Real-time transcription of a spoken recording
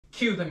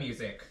Cue the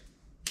music.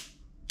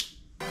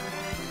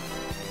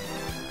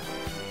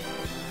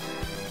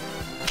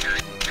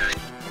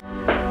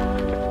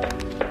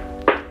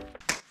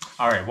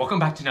 Alright, welcome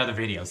back to another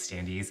video,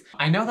 standees.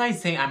 I know that I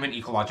say I'm an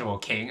ecological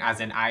king,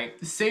 as in I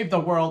save the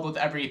world with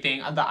everything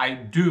that I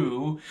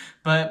do,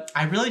 but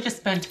I really just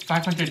spent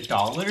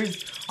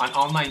 $500 on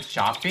online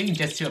shopping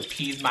just to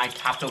appease my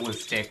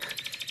capitalistic,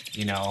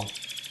 you know,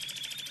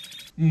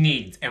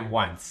 needs and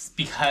wants.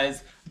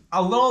 Because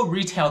a little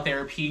retail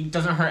therapy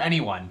doesn't hurt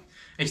anyone.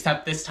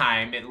 Except this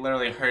time, it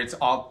literally hurts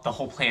the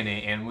whole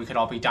planet, and we could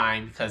all be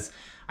dying because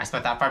I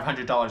spent that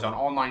 $500 on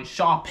online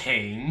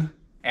shopping.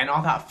 And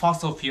all that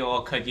fossil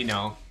fuel could, you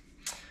know,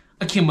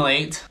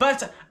 accumulate.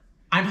 But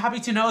I'm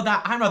happy to know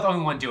that I'm not the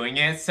only one doing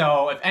it.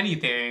 So if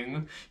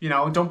anything, you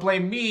know, don't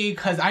blame me,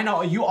 because I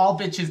know you all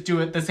bitches do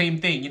it the same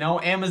thing. You know,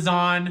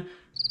 Amazon.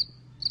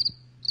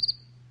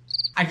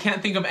 I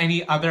can't think of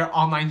any other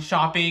online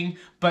shopping,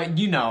 but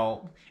you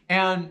know.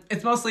 And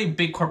it's mostly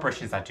big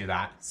corporations that do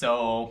that.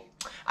 So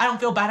I don't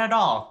feel bad at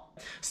all.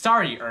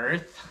 Sorry,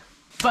 Earth.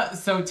 But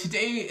so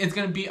today is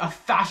going to be a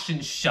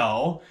fashion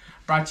show.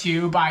 Brought to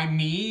you by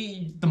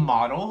me, the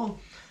model.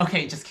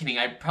 Okay, just kidding.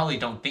 I probably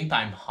don't think that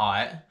I'm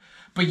hot.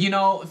 But you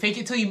know, fake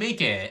it till you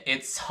make it.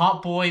 It's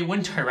hot boy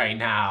winter right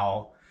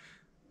now.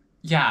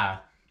 Yeah.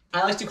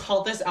 I like to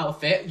call this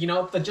outfit, you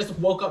know, that just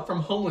woke up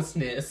from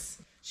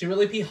homelessness. Should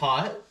really be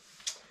hot.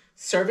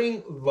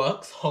 Serving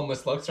looks,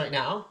 homeless looks right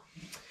now.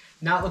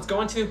 Now let's go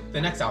on to the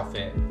next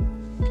outfit.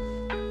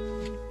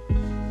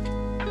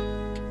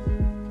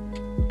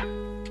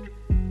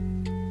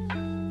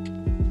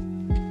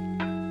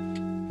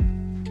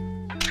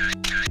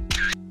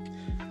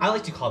 I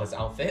like to call this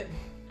outfit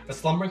the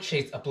slumbering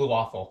shades of blue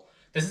waffle.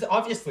 This is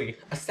obviously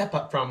a step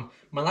up from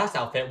my last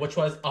outfit, which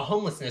was a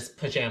homelessness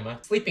pajama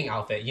sleeping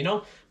outfit, you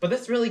know? But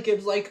this really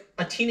gives like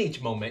a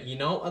teenage moment, you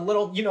know? A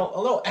little, you know, a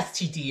little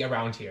STD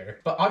around here.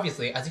 But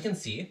obviously, as you can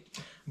see,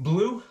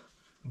 blue,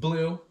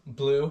 blue,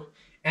 blue.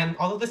 And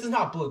although this is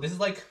not blue, this is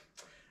like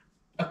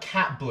a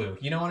cat blue,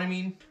 you know what I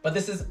mean? But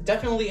this is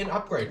definitely an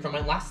upgrade from my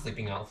last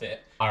sleeping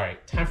outfit. All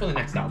right, time for the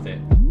next outfit.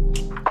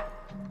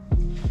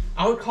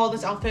 I would call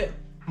this outfit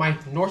my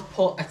North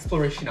Pole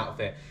exploration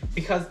outfit,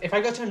 because if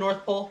I go to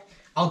North Pole,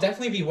 I'll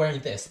definitely be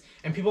wearing this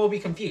and people will be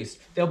confused.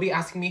 They'll be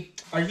asking me,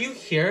 are you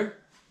here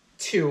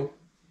to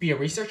be a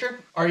researcher?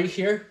 Are you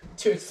here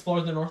to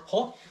explore the North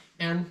Pole?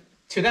 And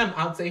to them,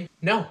 I would say,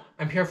 no,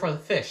 I'm here for the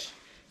fish.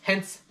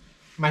 Hence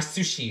my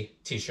sushi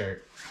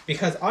t-shirt,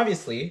 because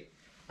obviously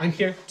I'm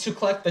here to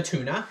collect the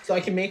tuna so I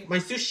can make my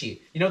sushi.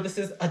 You know, this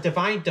is a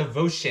divine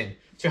devotion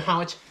to how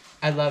much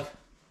I love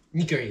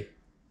nigiri.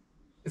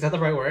 Is that the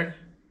right word?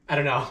 I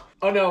don't know.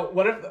 Oh no,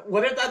 what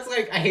if that's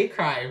like a hate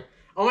crime?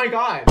 Oh my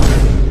god.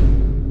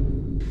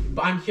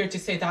 But I'm here to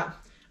say that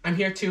I'm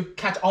here to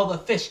catch all the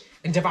fish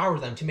and devour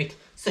them to make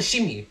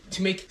sashimi,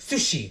 to make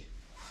sushi,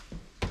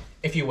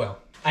 if you will.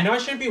 I know I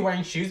shouldn't be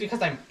wearing shoes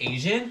because I'm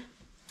Asian,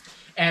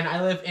 and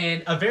I live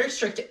in a very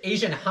strict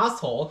Asian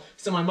household,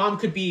 so my mom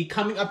could be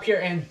coming up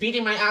here and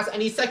beating my ass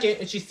any second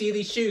if she sees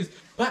these shoes.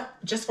 But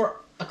just for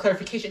a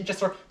clarification, just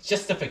for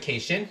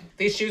justification,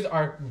 these shoes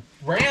are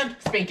brand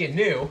spanking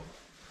new.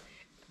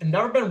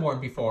 Never been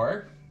worn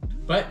before,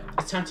 but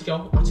it's time to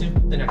go on to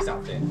the next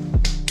outfit.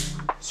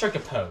 Strike a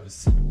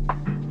pose.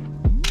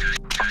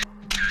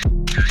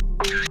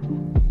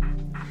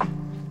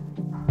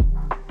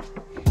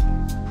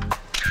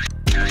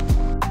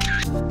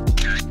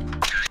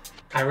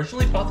 I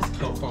originally bought this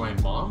coat for my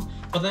mom,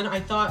 but then I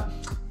thought,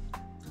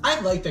 I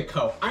like the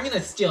coat. I'm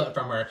gonna steal it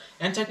from her.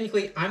 And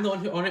technically, I'm the one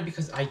who owned it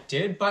because I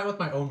did buy it with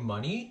my own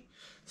money.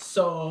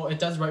 So it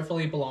does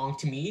rightfully belong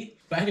to me.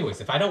 But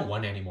anyways, if I don't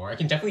want it anymore, I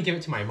can definitely give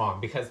it to my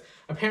mom because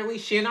apparently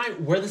she and I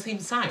wear the same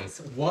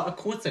size. What a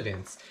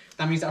coincidence.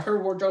 That means that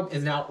her wardrobe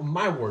is now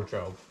my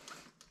wardrobe.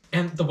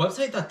 And the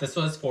website that this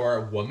was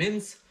for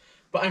women's,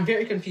 but I'm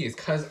very confused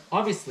because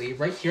obviously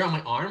right here on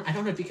my arm, I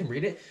don't know if you can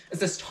read it, it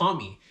says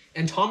Tommy.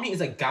 And Tommy is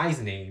a guy's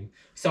name.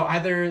 So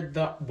either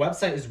the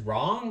website is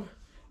wrong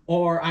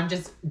or I'm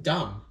just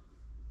dumb.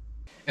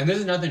 And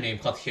there's another name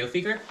called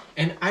Heelfigure,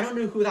 and I don't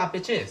know who that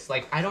bitch is.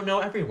 Like, I don't know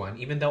everyone,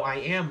 even though I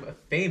am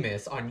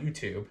famous on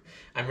YouTube.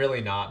 I'm really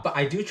not, but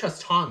I do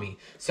trust Tommy,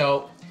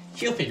 so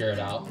he'll figure it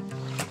out.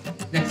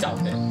 Next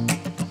outfit.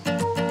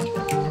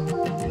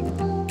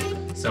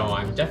 So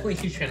I'm definitely a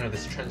huge fan of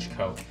this trench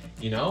coat.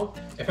 You know,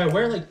 if I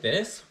wear like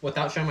this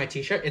without showing my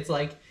t-shirt, it's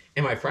like,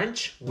 am I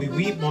French? Oui,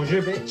 oui,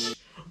 bonjour, bitch.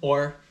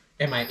 Or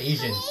am I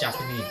Asian,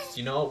 Japanese?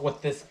 You know, with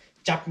this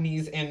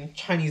Japanese and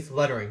Chinese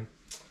lettering.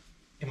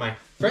 Am I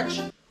French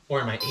or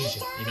am I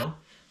Asian, you know?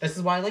 This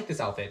is why I like this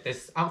outfit.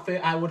 This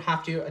outfit I would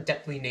have to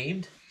definitely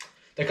named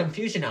the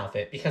confusion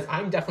outfit because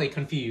I'm definitely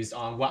confused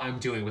on what I'm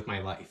doing with my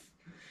life.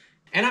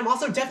 And I'm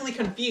also definitely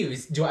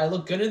confused. Do I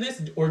look good in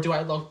this or do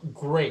I look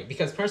great?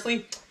 Because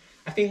personally,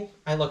 I think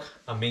I look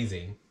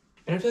amazing.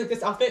 And I feel like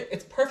this outfit,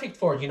 it's perfect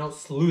for, you know,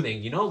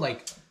 sleuthing, you know?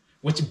 Like,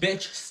 which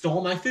bitch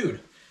stole my food?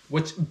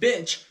 Which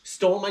bitch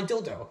stole my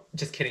dildo?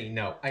 Just kidding,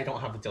 no, I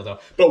don't have a dildo.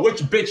 But which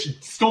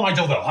bitch stole my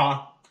dildo,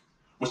 huh?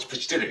 Which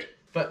bitch did it?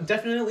 But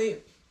definitely,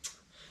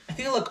 I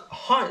think I look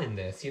hot in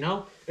this, you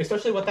know?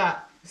 Especially with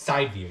that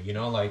side view, you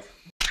know? Like,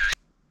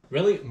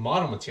 really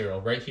model material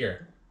right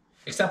here.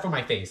 Except for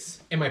my face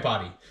and my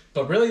body.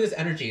 But really this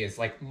energy is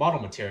like model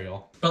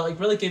material. But like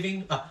really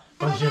giving a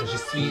bonjour, je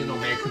suis un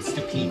American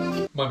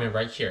stupide moment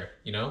right here,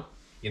 you know?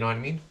 You know what I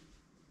mean?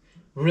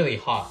 Really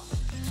hot.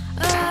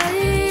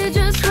 I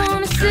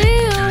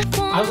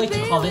would like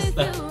to call this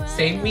the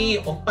Save Me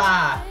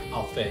Oppa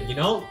outfit, you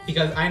know?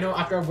 Because I know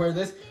after I wear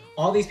this,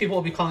 all these people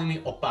will be calling me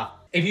Oppa.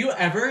 If you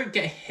ever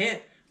get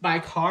hit by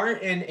a car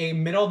in a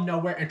middle of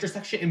nowhere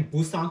intersection in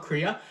Busan,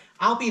 Korea,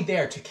 I'll be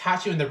there to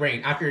catch you in the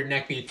rain after your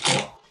neck be,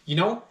 you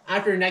know,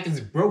 after your neck is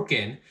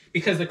broken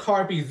because the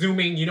car be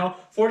zooming, you know,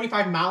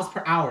 45 miles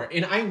per hour.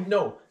 And I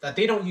know that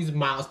they don't use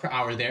miles per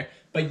hour there,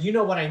 but you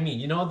know what I mean.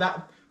 You know,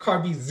 that car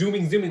be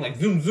zooming like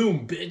zoom,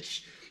 zoom,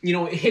 bitch. You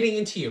know, hitting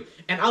into you.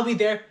 And I'll be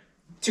there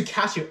to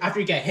catch you after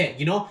you get hit,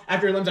 you know,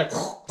 after your limbs are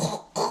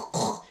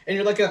and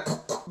you're like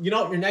you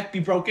know, your neck be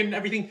broken and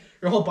everything,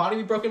 your whole body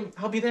be broken.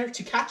 I'll be there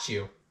to catch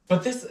you.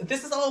 But this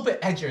is a little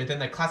bit edgier than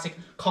the classic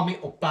call me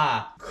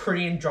oppa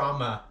Korean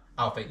drama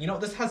outfit. You know,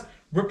 this has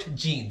ripped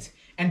jeans.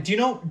 And do you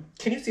know,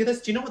 can you see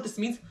this? Do you know what this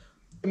means?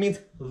 It means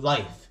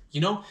life,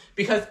 you know?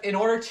 Because in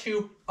order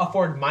to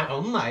afford my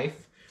own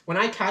life, when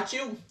I catch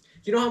you,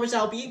 you know how much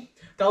that'll be?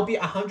 That'll be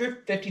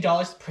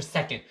 $150 per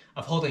second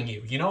of holding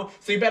you, you know?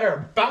 So you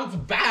better bounce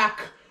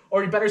back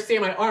or you better stay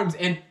in my arms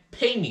and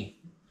pay me.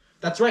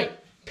 That's right,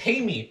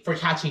 pay me for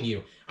catching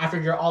you after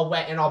you're all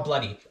wet and all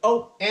bloody.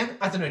 Oh, and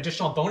as an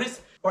additional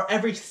bonus, or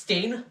every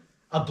stain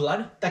of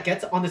blood that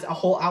gets on this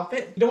whole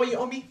outfit, you know what you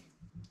owe me?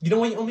 You know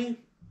what you owe me?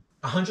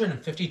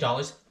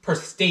 $150 per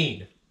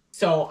stain.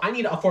 So I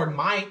need to afford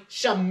my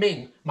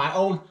shaming, my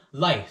own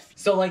life.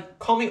 So like,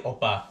 call me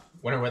Oppa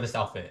when I wear this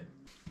outfit.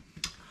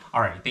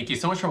 Alright, thank you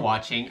so much for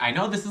watching. I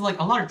know this is like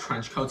a lot of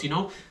trench coats, you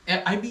know?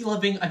 I'd be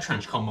loving a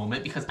trench coat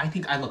moment because I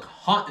think I look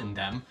hot in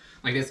them.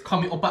 Like this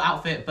call me Oppa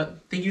outfit,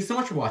 but thank you so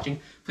much for watching.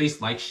 Please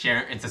like,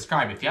 share, and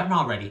subscribe if you haven't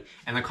already.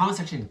 In the comment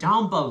section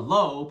down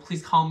below,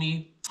 please call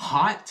me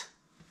hot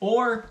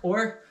or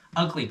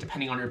ugly,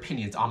 depending on your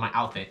opinions on my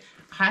outfit.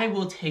 I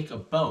will take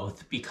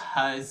both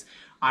because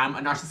I'm a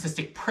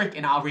narcissistic prick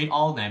and I'll read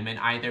all of them and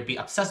either be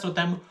obsessed with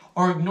them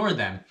or ignore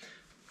them.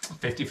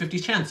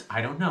 50-50 chance,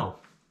 I don't know.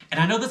 And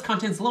I know this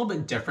content's a little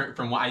bit different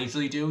from what I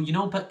usually do, you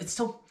know, but it's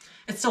still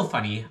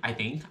funny, I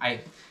think.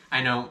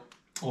 I know,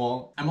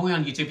 well, I'm only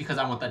on YouTube because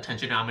I want the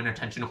attention, I'm an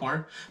attention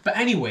whore. But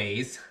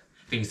anyways,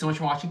 thank you so much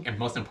for watching, and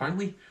most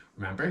importantly,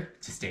 remember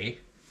to stay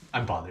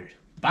unbothered.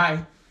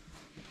 Bye!